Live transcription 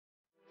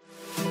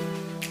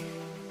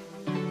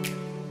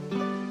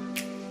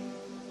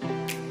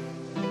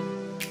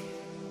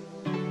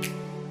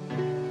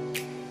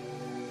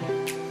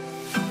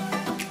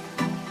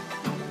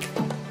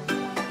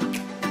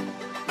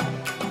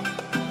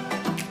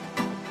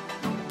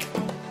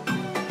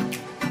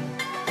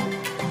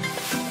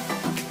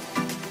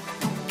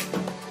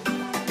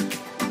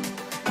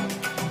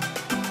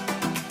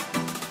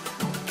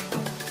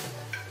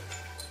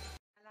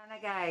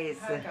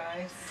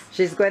guys.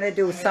 She's going to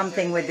do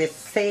something with this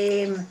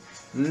same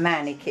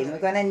mannequin. We're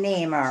going to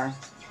name her.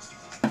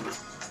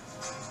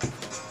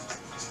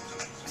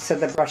 So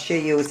the brush you're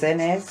using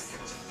is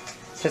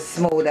to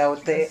smooth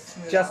out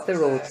just the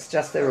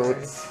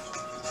roots.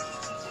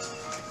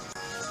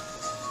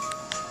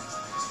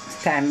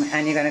 Time,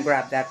 and you're going to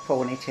grab that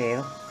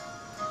ponytail.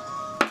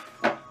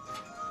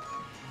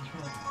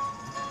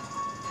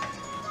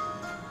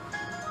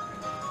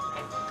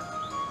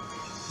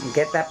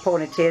 Get that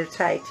ponytail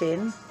tight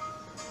in.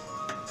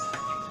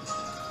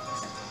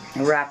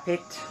 Wrap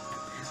it.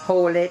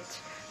 Hold it.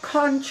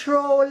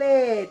 Control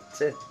it.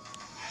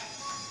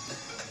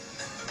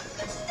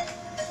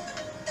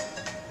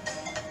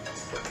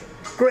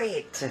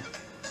 Great.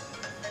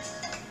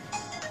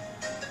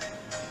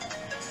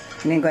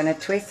 And you're going to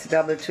twist,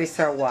 double twist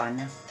or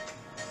one.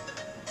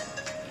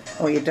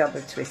 Oh, you're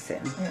double twisting.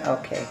 Yeah.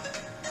 Okay.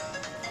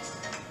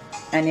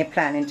 And you're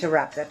planning to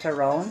wrap that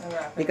around?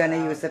 You're going to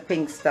use the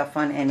pink stuff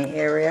on any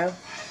area?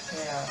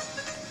 Yeah.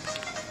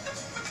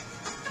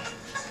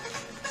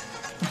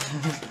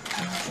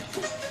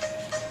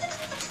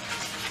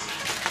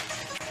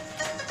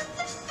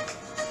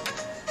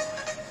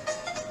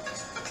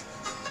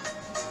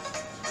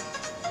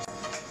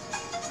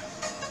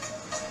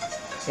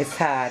 It's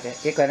hard.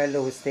 You're going to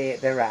lose the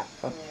wrap.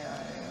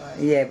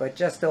 Yeah, but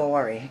just don't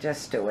worry.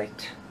 Just do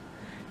it.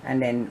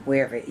 And then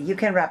wherever. You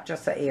can wrap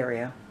just an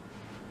area.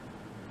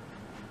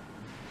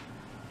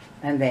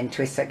 And then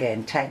twist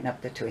again. Tighten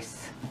up the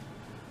twist.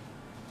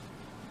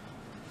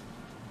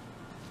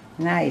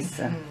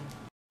 Nice.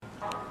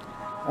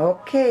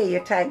 Okay,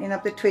 you're tightening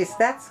up the twist.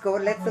 That's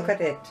good. Let's look at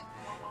it.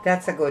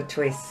 That's a good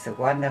twist.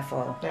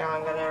 Wonderful. Now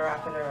I'm going to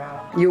wrap it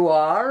around. You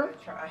are?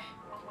 Try.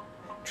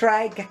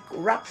 Try,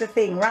 wrap the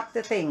thing, wrap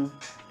the thing.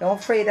 Don't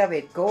afraid of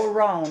it. Go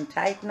round,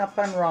 tighten up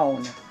and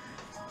round.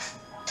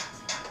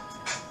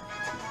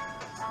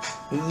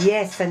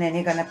 Yes, and then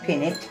you're going to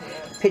pin it.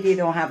 Pity you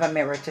don't have a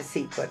mirror to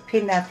see, but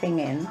pin that thing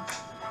in.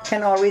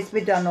 Can always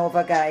be done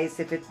over, guys,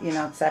 if you're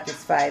not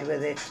satisfied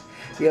with it.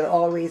 You'll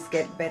always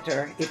get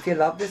better. If you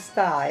love the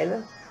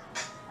style,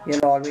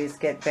 you'll always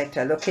get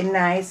better. Looking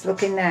nice,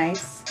 looking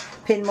nice.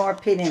 Pin more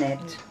pin in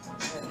it.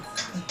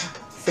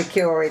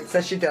 Secure it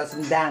so she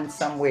doesn't dance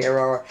somewhere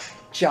or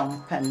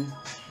jump and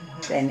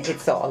then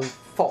it's all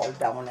fall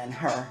down on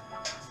her.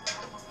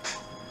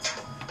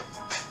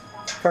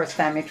 First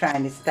time you're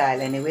trying this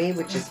style anyway,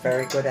 which is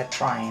very good at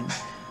trying.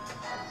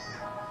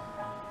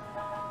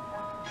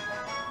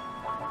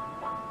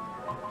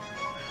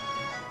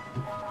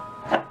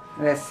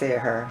 Let's see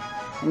her.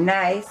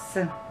 Nice.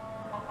 And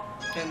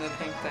the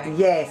pink thing.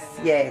 Yes,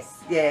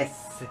 yes,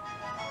 yes.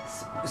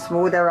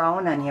 Smooth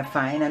around and you're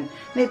fine. And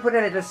maybe put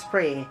a little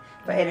spray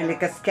for any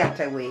like a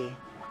scatter away.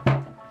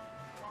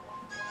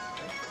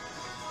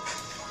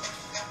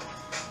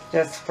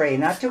 Just spray,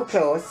 not too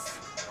close.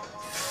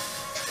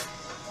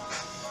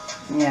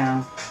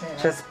 Yeah,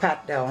 just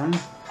pat down.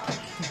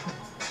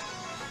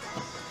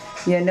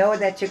 You know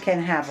that you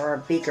can have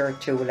her bigger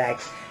too, like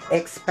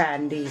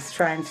expand these.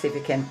 Try and see if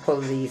you can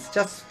pull these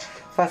just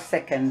for a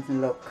second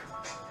look.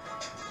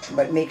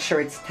 But make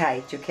sure it's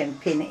tight. You can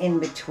pin in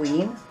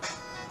between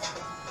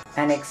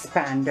and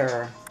expand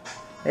her.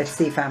 Let's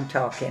see if I'm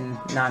talking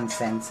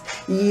nonsense.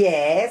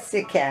 Yes,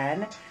 you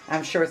can.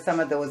 I'm sure some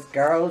of those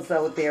girls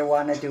out there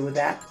want to do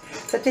that.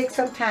 So take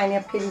some tiny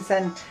pins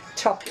and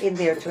tuck in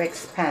there to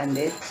expand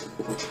it.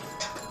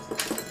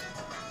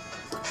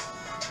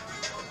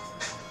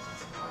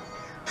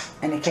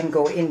 And it can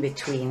go in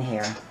between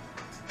here.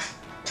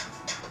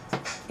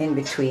 In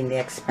between the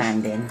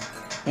expanding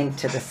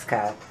into the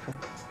scalp.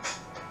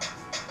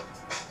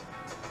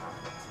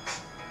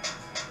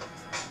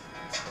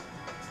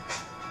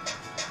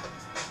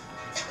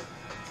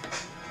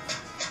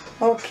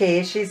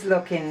 Okay, she's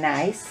looking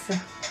nice.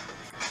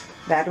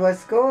 That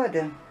was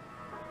good.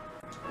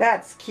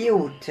 That's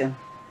cute.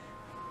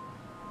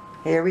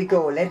 Here we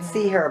go. Let's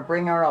see her.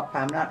 Bring her up.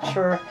 I'm not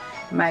sure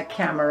my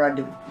camera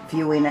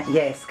viewing it.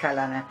 Yes,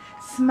 Carlana.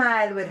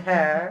 Smile with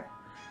her.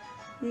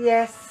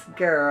 Yes,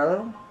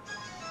 girl.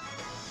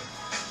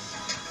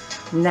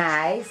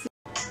 Nice.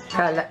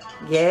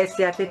 Yes,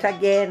 at it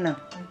again.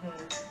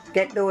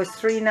 Get those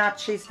 3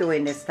 knots she's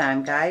doing this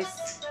time, guys.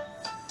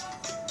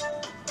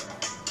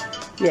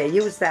 Yeah,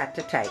 use that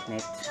to tighten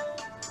it.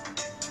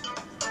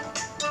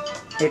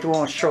 It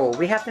won't show.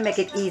 We have to make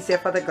it easier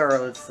for the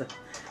girls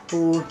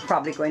who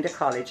probably going to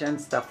college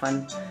and stuff,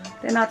 and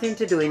they're not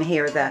into doing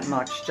hair that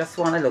much. Just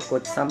want to look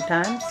good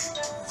sometimes.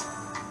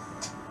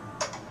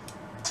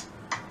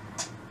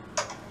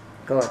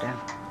 Good.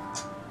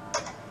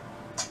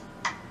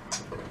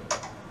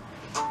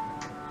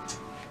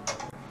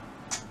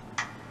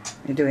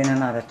 You're doing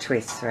another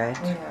twist, right?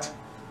 Yeah.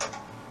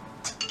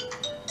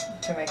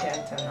 To make it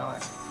into a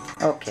knot.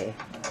 Okay.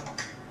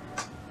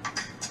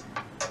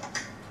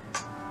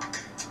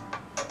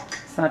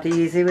 It's not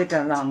easy with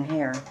the long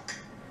hair.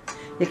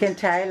 You can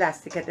tie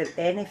elastic at the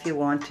end if you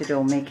want to.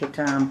 Don't make it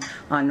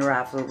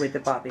unravel with the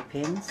bobby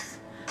pins.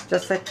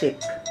 Just a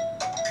tip.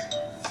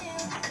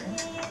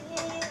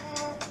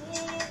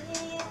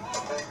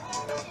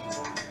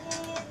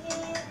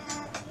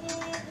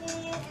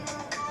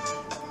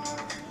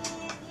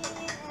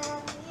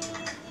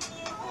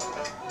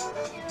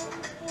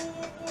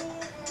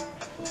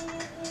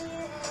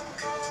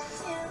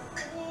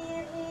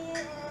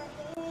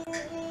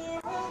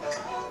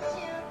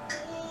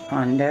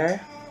 under,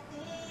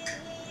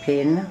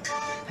 pin.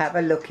 Have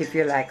a look if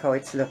you like how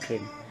it's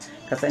looking,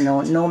 because I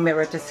know no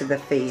mirror to see the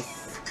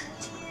face.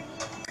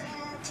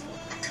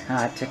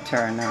 Hard to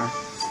turn on.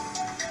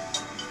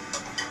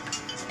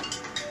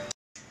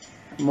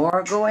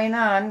 More going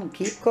on.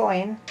 Keep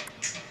going.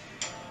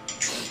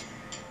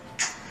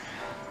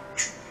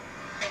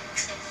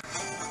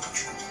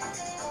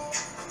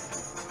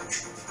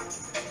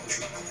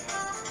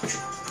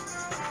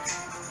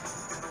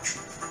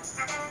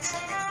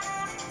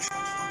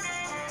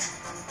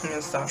 I'm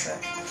gonna stop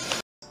it.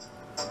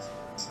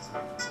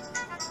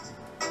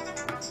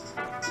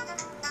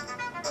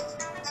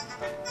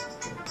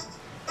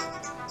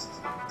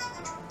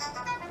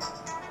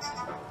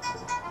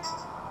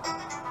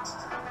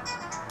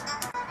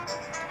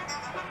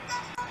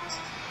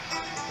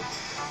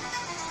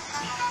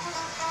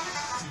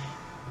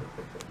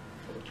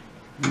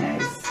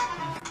 Nice.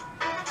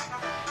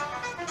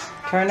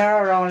 Turn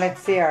her around.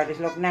 Let's see her. It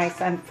look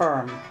nice and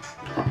firm.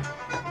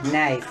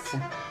 Nice.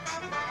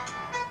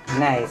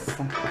 Nice.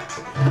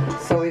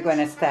 So we're going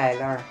to style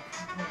her.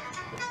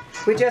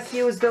 We just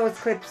used those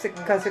clips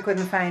because we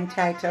couldn't find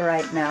tighter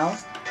right now.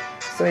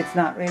 So it's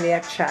not really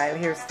a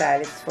child hairstyle.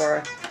 It's for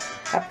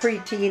a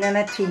preteen and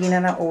a teen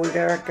and an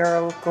older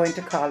girl going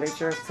to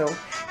college or so.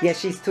 Yeah,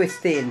 she's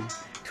twisting.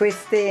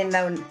 Twisting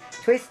now.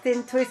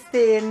 Twisting,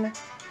 twisting.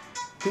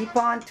 Keep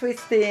on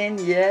twisting.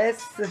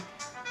 Yes.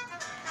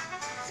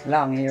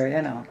 Long hair,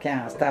 you know.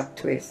 Can't stop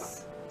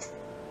twist.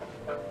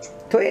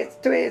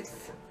 Twist, twist.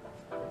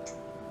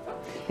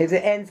 If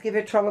the ends give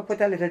you trouble,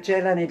 put a little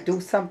gel on it.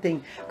 Do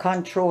something.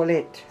 Control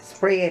it.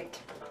 Spray it.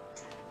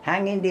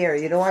 Hang in there.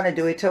 You don't want to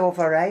do it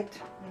over, right?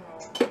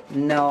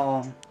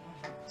 No.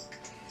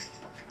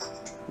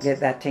 Get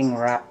that thing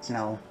wrapped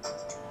now.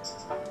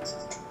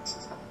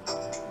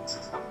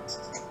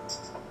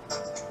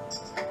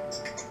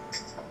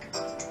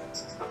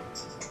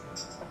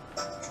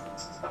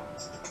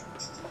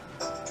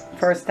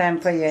 First time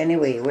for you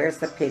anyway. Where's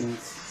the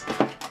pins?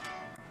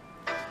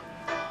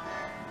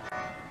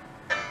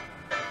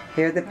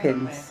 Here are the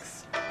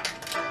pins.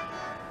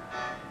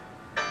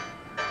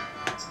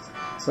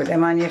 Put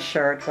them on your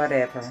shirt,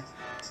 whatever.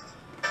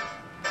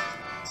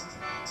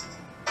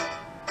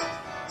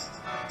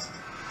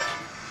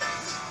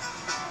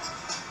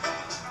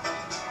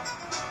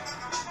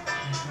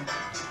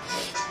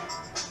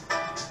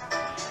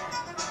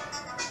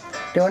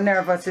 Don't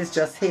nervous, it's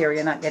just here.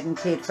 You're not getting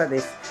paid for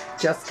this.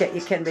 Just get,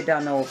 you can be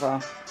done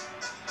over.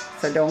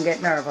 So don't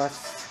get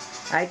nervous.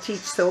 I teach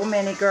so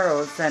many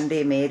girls and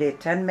they made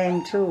it, and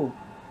men too.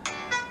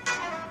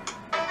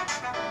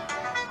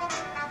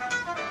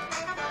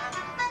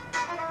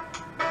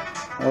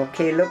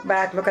 Okay, look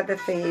back, look at the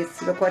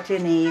face, look what you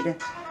need.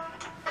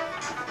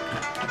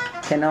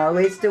 Can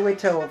always do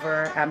it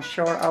over. I'm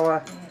sure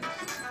our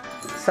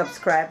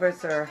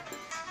subscribers are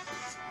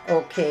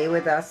okay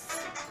with us.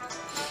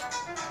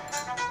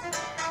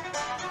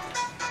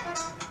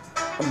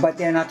 But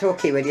they're not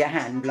okay with your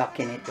hand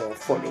blocking it though,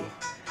 fully.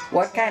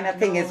 What kind of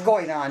thing is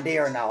going on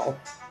there now?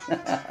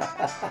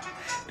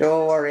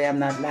 Don't worry, I'm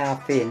not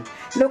laughing.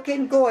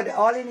 Looking good.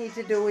 All you need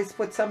to do is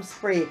put some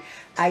spray.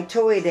 I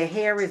told you the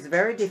hair is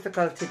very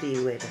difficult to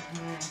deal with.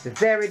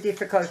 Very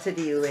difficult to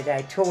deal with.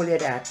 I told you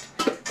that.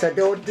 So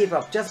don't give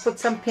up. Just put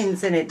some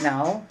pins in it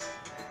now.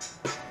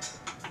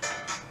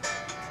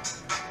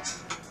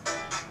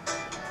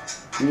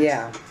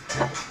 Yeah.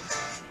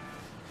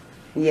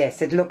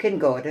 Yes, it's looking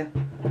good.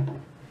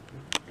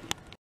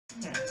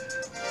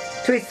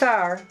 Twist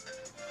her.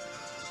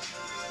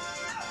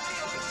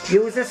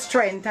 Use the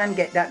strength and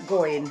get that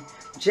going.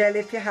 Gel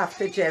if you have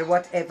to gel,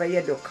 whatever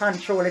you do.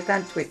 Control it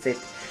and twist it.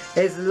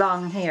 There's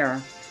long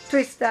hair.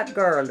 Twist that,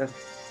 girl.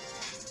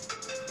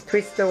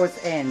 Twist those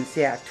ends,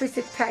 yeah. Twist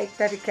it tight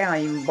that it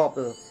can't even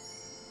bubble.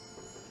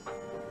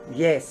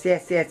 Yes,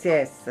 yes, yes,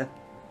 yes.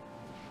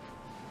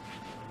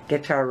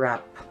 Get her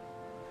wrap.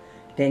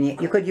 Then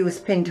you could use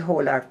pin to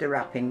hold off the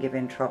wrapping,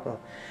 giving trouble.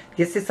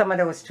 You see some of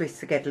those twists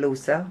to get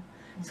looser?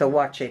 So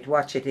watch it,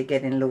 it's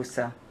getting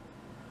looser.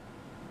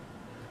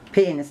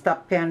 Pin,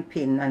 stop pin,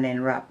 and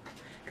then wrap.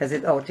 Because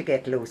it's out to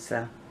get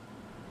looser.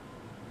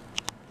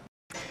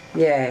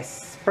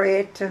 Yes, spray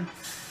it.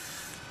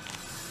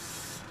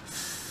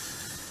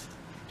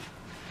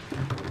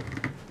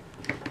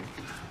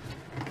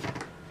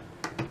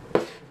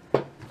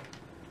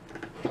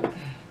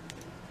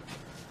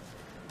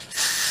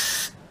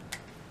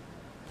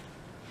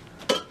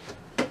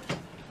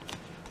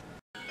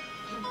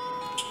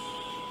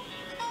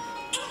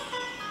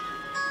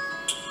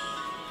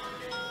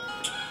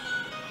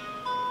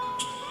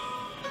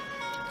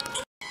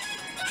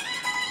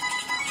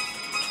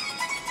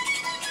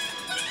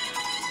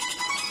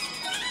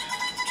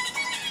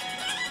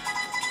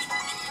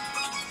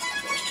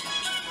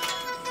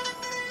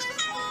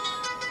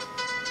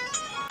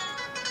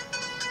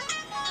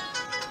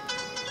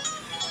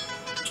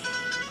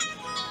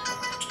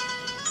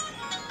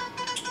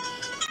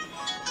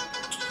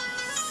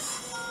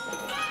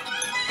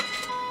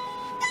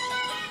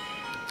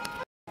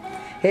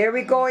 Here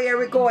we go,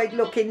 it's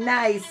looking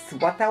nice.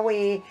 What a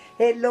way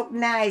It look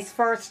nice.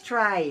 First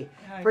try.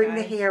 Hi, Bring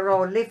the guys. hair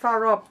out. Lift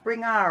her up.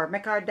 Bring her.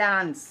 Make her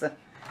dance.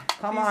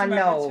 Come Please on remember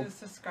now. to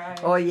subscribe.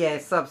 Oh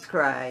yes,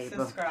 subscribe.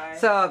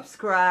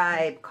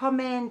 Subscribe.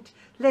 Comment.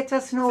 Let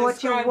us know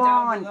what you Subscribe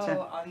want. down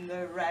below on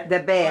the red The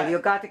bell. You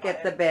red got to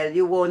get the button. bell.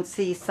 You won't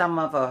see some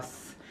of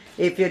us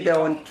if you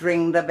don't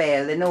ring the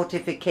bell, the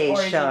notification.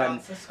 Or you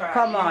don't subscribe.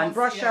 Come You on, won't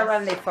brush see her us.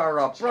 and lift her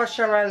up. Brush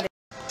her and lift.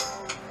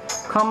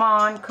 Come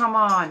on, come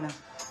on.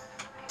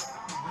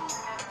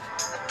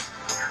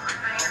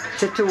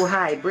 She's too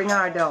high. Bring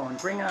her down.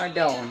 Bring her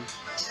down.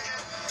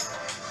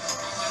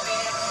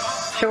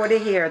 Show the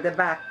hair, the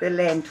back, the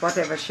length,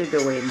 whatever she's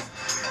doing.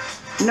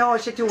 No,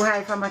 she's too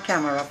high for my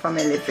camera, for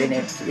me lifting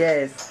it.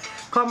 Yes.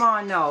 Come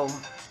on now.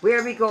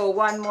 Where we go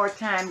one more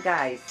time,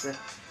 guys.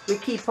 We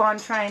keep on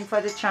trying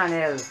for the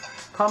channel.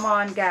 Come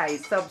on,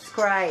 guys.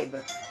 Subscribe.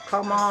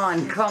 Come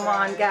on. Come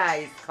on,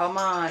 guys. Come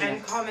on.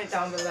 And comment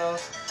down below.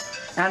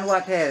 And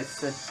what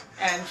else?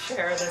 And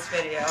share this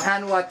video.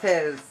 And what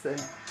else?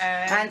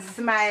 And And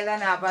smile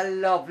and have a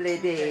lovely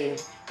day,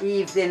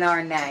 evening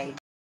or night.